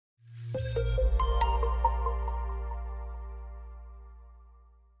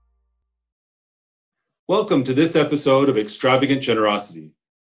Welcome to this episode of Extravagant Generosity,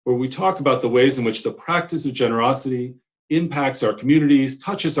 where we talk about the ways in which the practice of generosity impacts our communities,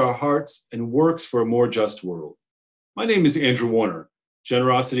 touches our hearts, and works for a more just world. My name is Andrew Warner,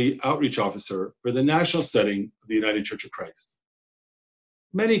 Generosity Outreach Officer for the national setting of the United Church of Christ.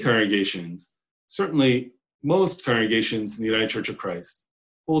 Many congregations, certainly most congregations in the United Church of Christ,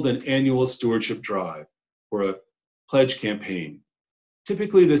 hold an annual stewardship drive or a pledge campaign.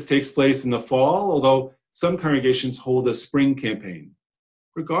 Typically, this takes place in the fall, although some congregations hold a spring campaign.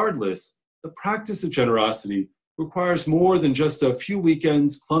 Regardless, the practice of generosity requires more than just a few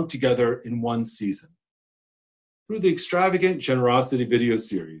weekends clumped together in one season. Through the Extravagant Generosity video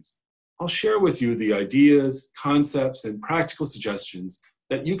series, I'll share with you the ideas, concepts, and practical suggestions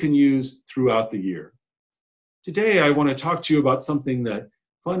that you can use throughout the year. Today, I want to talk to you about something that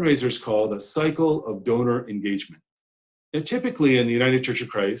fundraisers call the cycle of donor engagement. Now, typically in the United Church of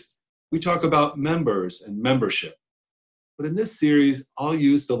Christ, we talk about members and membership. But in this series, I'll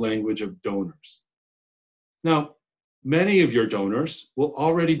use the language of donors. Now, many of your donors will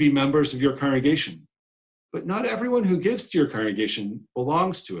already be members of your congregation, but not everyone who gives to your congregation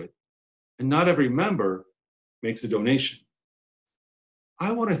belongs to it, and not every member makes a donation.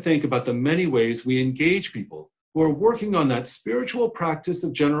 I want to think about the many ways we engage people who are working on that spiritual practice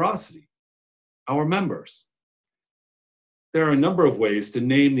of generosity, our members. There are a number of ways to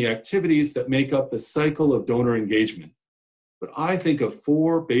name the activities that make up the cycle of donor engagement, but I think of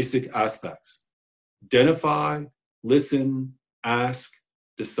four basic aspects: identify, listen, ask,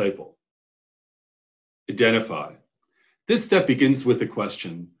 disciple. Identify. This step begins with the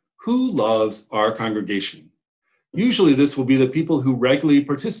question, who loves our congregation? Usually this will be the people who regularly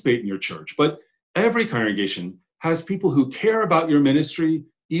participate in your church, but every congregation has people who care about your ministry,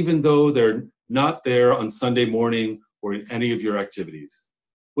 even though they're not there on Sunday morning or in any of your activities.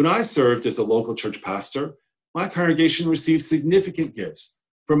 When I served as a local church pastor, my congregation received significant gifts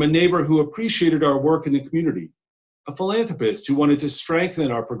from a neighbor who appreciated our work in the community, a philanthropist who wanted to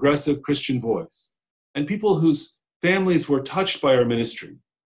strengthen our progressive Christian voice, and people whose families were touched by our ministry.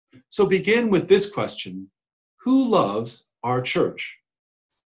 So begin with this question: who loves our church?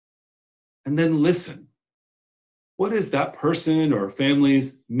 And then listen. What is that person or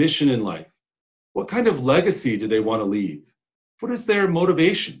family's mission in life? What kind of legacy do they want to leave? What is their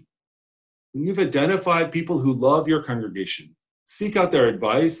motivation? When you've identified people who love your congregation, seek out their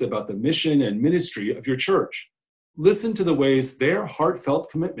advice about the mission and ministry of your church. Listen to the ways their heartfelt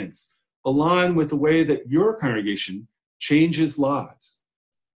commitments align with the way that your congregation changes lives.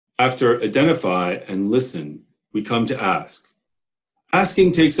 After identify and listen, we come to ask.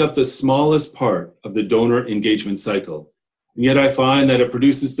 Asking takes up the smallest part of the donor engagement cycle, and yet I find that it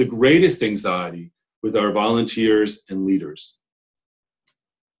produces the greatest anxiety with our volunteers and leaders.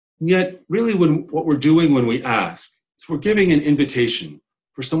 And yet, really, what we're doing when we ask is we're giving an invitation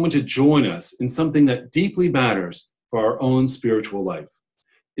for someone to join us in something that deeply matters for our own spiritual life.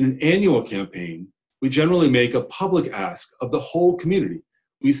 In an annual campaign, we generally make a public ask of the whole community.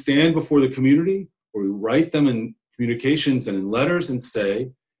 We stand before the community, or we write them in communications and in letters and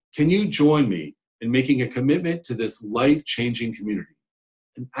say, can you join me in making a commitment to this life-changing community?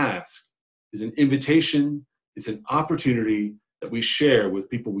 An ask is an invitation, it's an opportunity that we share with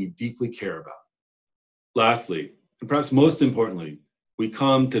people we deeply care about. Lastly, and perhaps most importantly, we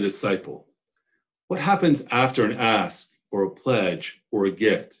come to disciple. What happens after an ask or a pledge or a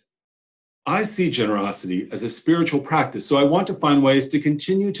gift? I see generosity as a spiritual practice, so I want to find ways to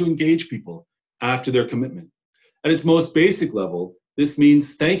continue to engage people after their commitment. At its most basic level, this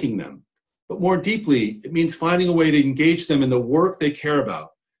means thanking them. But more deeply, it means finding a way to engage them in the work they care about,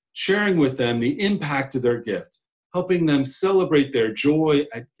 sharing with them the impact of their gift, helping them celebrate their joy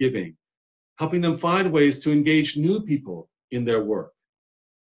at giving, helping them find ways to engage new people in their work.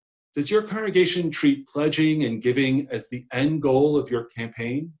 Does your congregation treat pledging and giving as the end goal of your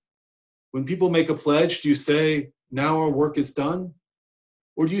campaign? When people make a pledge, do you say, now our work is done?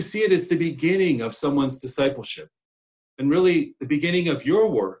 Or do you see it as the beginning of someone's discipleship, and really the beginning of your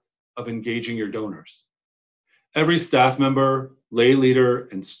work of engaging your donors? Every staff member, lay leader,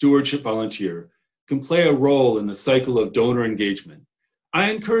 and stewardship volunteer can play a role in the cycle of donor engagement. I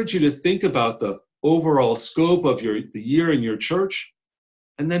encourage you to think about the overall scope of the year in your church,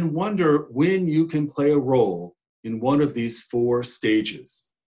 and then wonder when you can play a role in one of these four stages.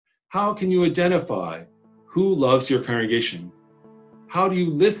 How can you identify who loves your congregation? How do you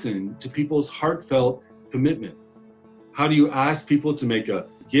listen to people's heartfelt commitments? How do you ask people to make a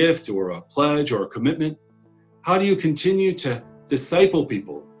gift or a pledge or a commitment? How do you continue to disciple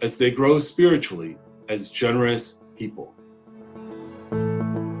people as they grow spiritually as generous people.